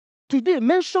Today,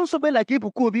 mention somebody like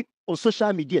Ebuka on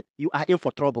social media, you are in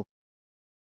for trouble.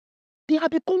 They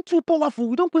have become too powerful.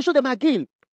 We don't question them again.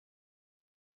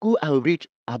 Go and read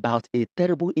about a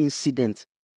terrible incident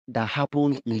that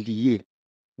happened in the year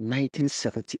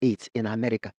 1978 in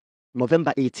America.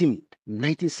 November 18,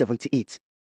 1978.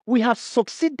 We have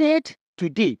succeeded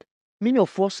today, many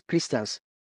of us Christians,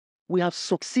 we have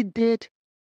succeeded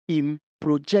in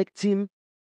projecting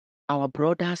our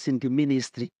brothers in the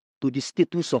ministry to the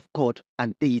status of God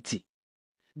and deity.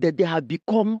 That they have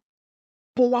become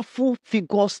powerful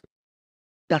figures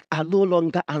that are no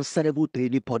longer answerable to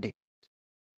anybody.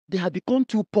 They have become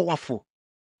too powerful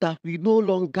that we no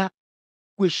longer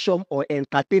question or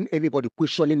entertain anybody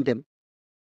questioning them.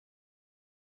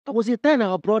 There was a time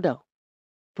our brother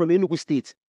from Enugu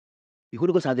State, the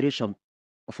Holy Ghost Adoration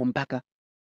of Mbaka,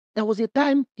 there was a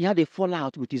time he had a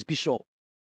fallout with his bishop.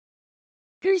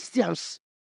 Christians,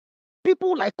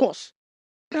 people like us,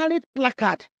 carried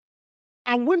placard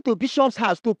and went to bishop's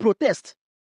house to protest.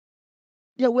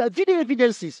 There were video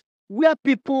evidences where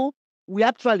people were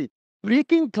actually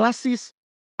breaking glasses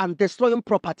and destroying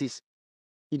properties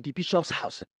in the bishop's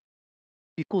house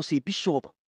because a bishop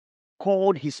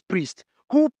called his priest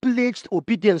who pledged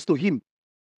obedience to him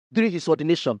during his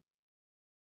ordination.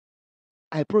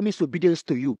 I promise obedience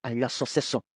to you and your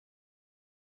successor.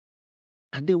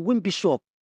 And then when bishop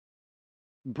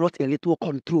brought a little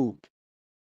control,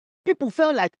 people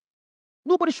felt like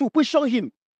nobody should question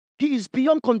him. He is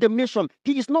beyond condemnation.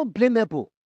 He is not blamable.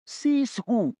 Says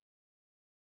who?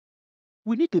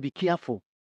 We need to be careful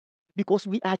because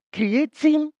we are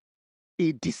creating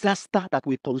a disaster that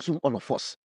will consume all of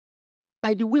us.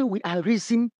 By the way we are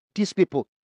raising these people.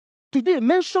 Today,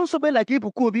 mention somebody like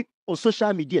Ebuka on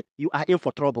social media, you are in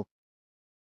for trouble.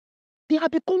 They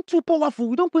have become too powerful.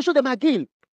 We don't question them again.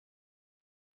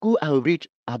 Go and read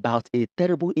about a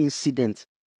terrible incident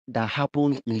that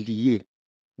happened in the year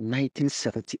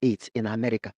 1978 in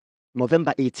America.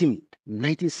 November 18,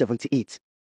 1978.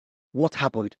 What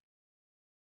happened?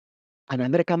 An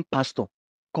American pastor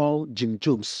called Jim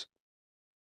Jones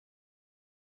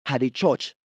had a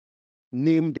church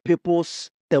named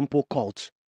People's Temple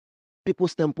Cult.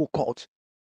 People's Temple Cult.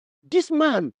 This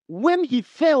man, when he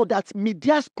felt that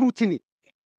media scrutiny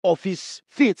of his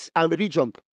faith and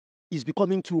religion is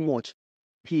becoming too much,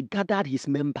 he gathered his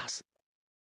members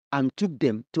and took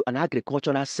them to an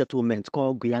agricultural settlement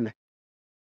called Guyana.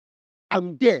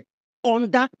 And there,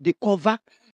 under the cover,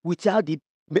 without the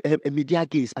media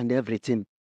gaze and everything,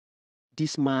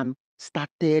 this man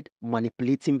started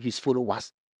manipulating his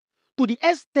followers to the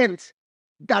extent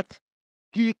that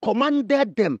he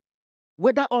commanded them,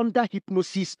 whether under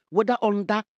hypnosis, whether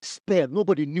under spell,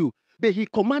 nobody knew, but he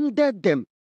commanded them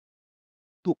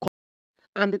to come.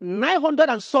 And 900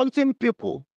 and something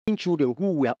people, children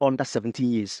who were under 17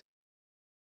 years.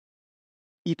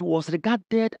 It was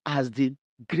regarded as the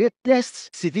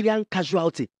greatest civilian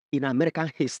casualty in American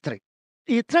history.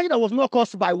 A tragedy that was not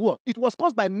caused by war. It was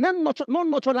caused by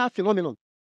non-natural phenomenon.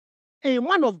 A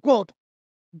man of God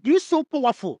is so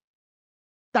powerful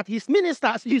that his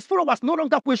ministers, his followers no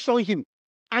longer question him.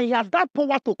 And he has that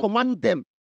power to command them.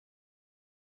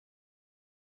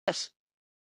 Yes.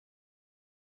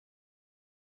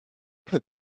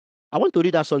 I want to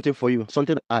read out something for you,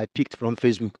 something I picked from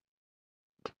Facebook.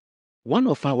 One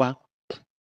of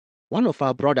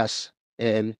our brothers,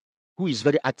 who is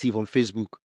very active on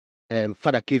Facebook,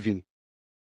 Father Kevin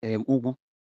Ugu,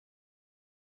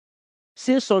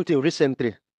 said something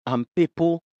recently and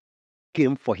people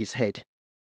came for his head.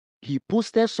 He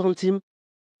posted something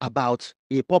about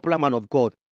a popular man of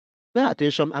God. Pay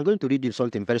attention, I'm going to read you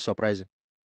something very surprising.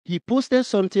 He posted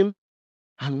something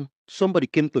and somebody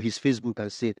came to his Facebook and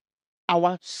said,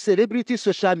 our celebrity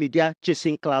social media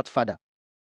chasing cloud father.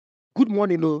 Good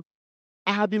morning, oh.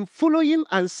 I have been following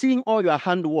and seeing all your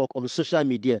handwork on social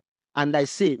media, and I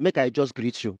say, make I just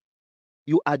greet you.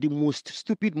 You are the most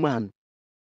stupid man,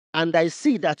 and I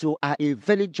see that you are a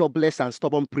very jobless and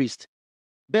stubborn priest.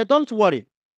 But don't worry,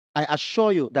 I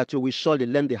assure you that you will surely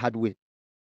learn the hard way.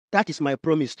 That is my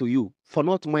promise to you for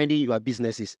not minding your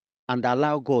businesses and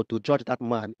allow God to judge that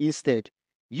man. Instead,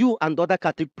 you and other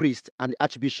Catholic priests and the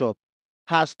Archbishop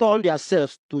has turned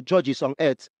yourselves to judges on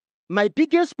earth. My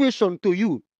biggest question to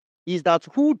you is that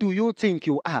who do you think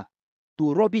you are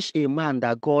to rubbish a man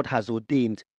that God has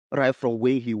ordained right from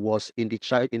when he was in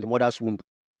the mother's womb?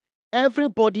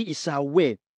 Everybody is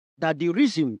aware that the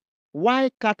reason why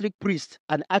Catholic priests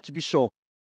and Archbishop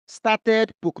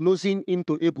started prognosing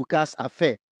into Ebuka's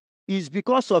affair is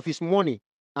because of his money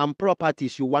and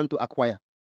properties you want to acquire,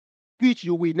 which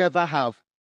you will never have.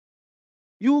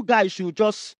 You guys should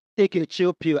just take a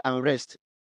chill pill and rest.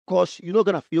 because you're not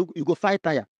gonna you go fight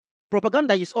tire.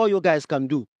 Propaganda is all you guys can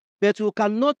do, but you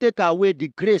cannot take away the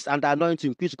grace and the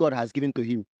anointing which God has given to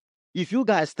him. If you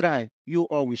guys try, you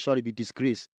all will surely be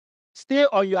disgraced. Stay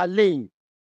on your lane.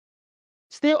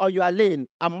 Stay on your lane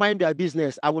and mind your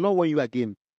business. I will not warn you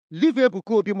again. Leave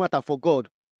Ebuka matter for God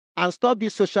and stop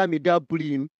this social media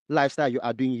bullying lifestyle you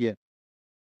are doing here.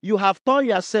 You have turned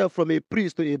yourself from a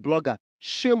priest to a blogger.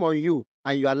 Shame on you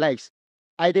and your likes.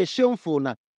 I dey shameful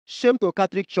now. Shame to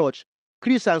Catholic Church.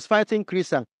 Christians fighting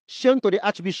Christians. Shame to the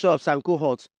archbishops and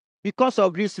cohorts. Because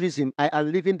of this reason, I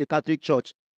am leaving the Catholic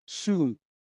Church soon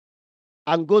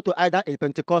and go to either a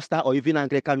Pentecostal or even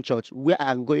Anglican church where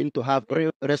I am going to have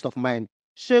rest of mind.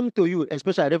 Shame to you,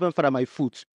 especially Reverend Father My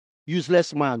Foot.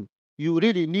 Useless man. You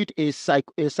really need a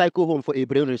psycho home for a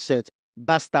brain reset.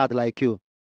 Bastard like you.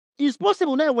 It's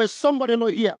possible now when somebody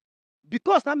not here.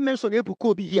 Because I mentioned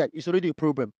Ebuka here, it's already a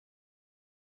problem.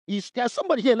 There's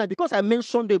somebody here now, because I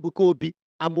mentioned Ebuka,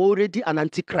 I'm already an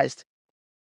antichrist.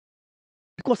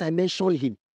 Because I mentioned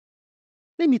him.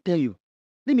 Let me tell you.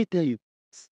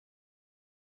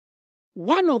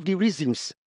 One of the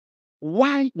reasons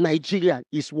why Nigeria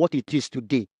is what it is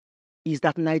today is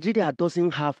that Nigeria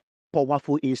doesn't have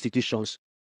powerful institutions.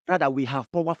 Rather, we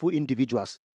have powerful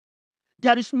individuals.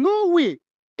 There is no way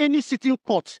any sitting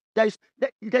court, there's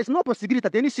no possibility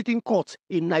that any sitting court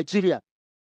in Nigeria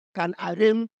can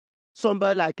arraign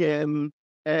somebody like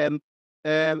Yahaya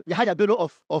Bello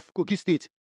of Kogi State,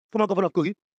 former governor of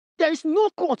Kogi. There is no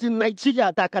court in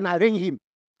Nigeria that can arraign him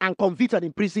and convict and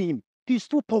imprison him. He's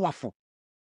too powerful.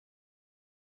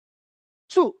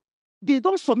 So they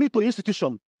don't submit to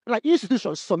institutions. Like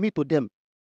institutions submit to them.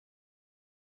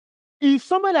 If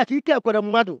somebody like Ike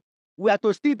Mbaka were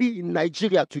to still be in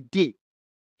Nigeria today,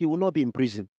 he will not be in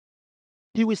prison.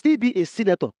 He will still be a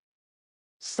senator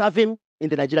serving in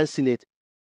the Nigerian Senate.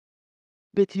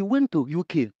 But he went to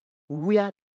UK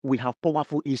where we have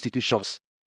powerful institutions.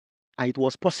 And it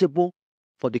was possible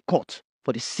for the court,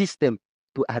 for the system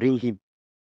to arraign him.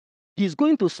 He's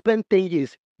going to spend 10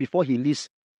 years before he leaves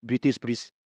British prison.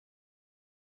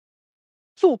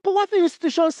 So powerful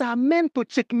institutions are meant to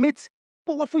checkmate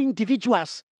powerful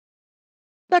individuals.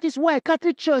 That is why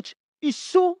Catholic Church is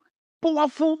so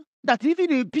powerful that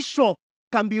even a bishop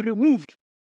can be removed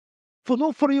for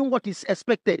not following what is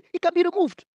expected. It can be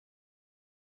removed.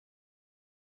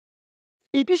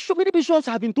 Many bishops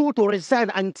have been told to resign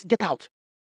and get out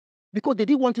because they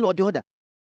did one thing or the other.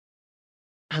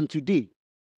 And today,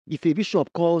 if a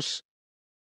bishop calls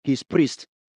his priest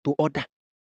to order,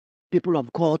 people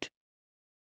of God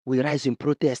will rise in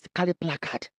protest, carry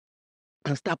placard,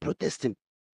 and start protesting.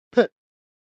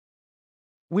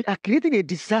 We are creating a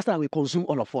disaster that will consume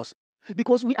all of us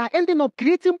because we are ending up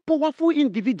creating powerful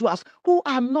individuals who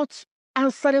are not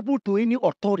answerable to any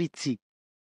authority.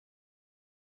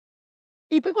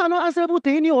 If people are not answerable to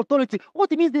any authority,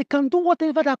 what it means they can do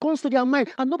whatever that comes to their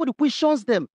mind and nobody questions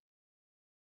them.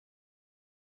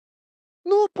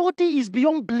 Nobody is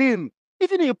beyond blame.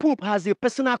 Even a pope has a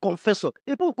personal confessor.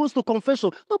 A pope goes to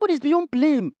confession. Nobody is beyond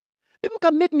blame. People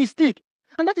can make mistakes.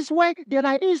 And that is why there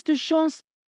are institutions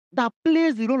that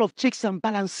plays the role of checks and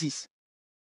balances.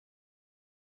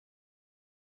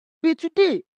 But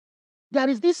today, there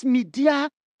is this media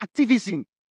activism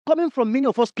coming from many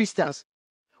of us Christians.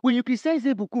 When you criticize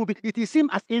Ebuka, it is seen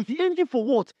as envy. Envy for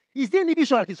what? Is there any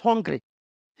bishop that is hungry?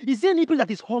 Is there any people that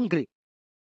is hungry?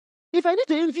 If I need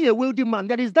to envy a wealthy man,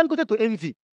 there is Dangote to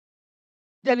envy.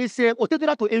 There is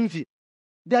Otetera to envy.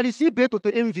 There is Ibeto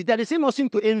to envy. There is nothing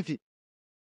to envy.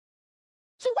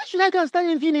 So why should I go and start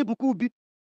envying Ebuka?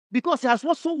 Because he has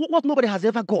what nobody has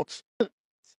ever got.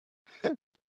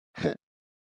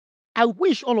 I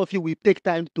wish all of you will take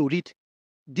time to read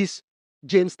this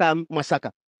Jamestown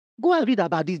massacre. Go and read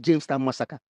about this Jamestown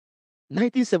massacre.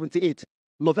 1978,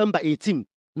 November 18,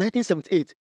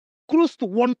 1978. Close to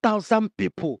 1,000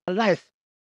 people alive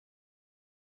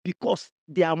because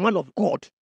their man of God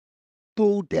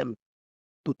told them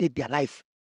to take their life.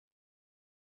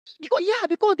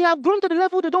 Because they have grown to the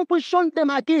level they don't question them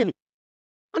again.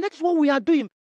 And that's what we are doing.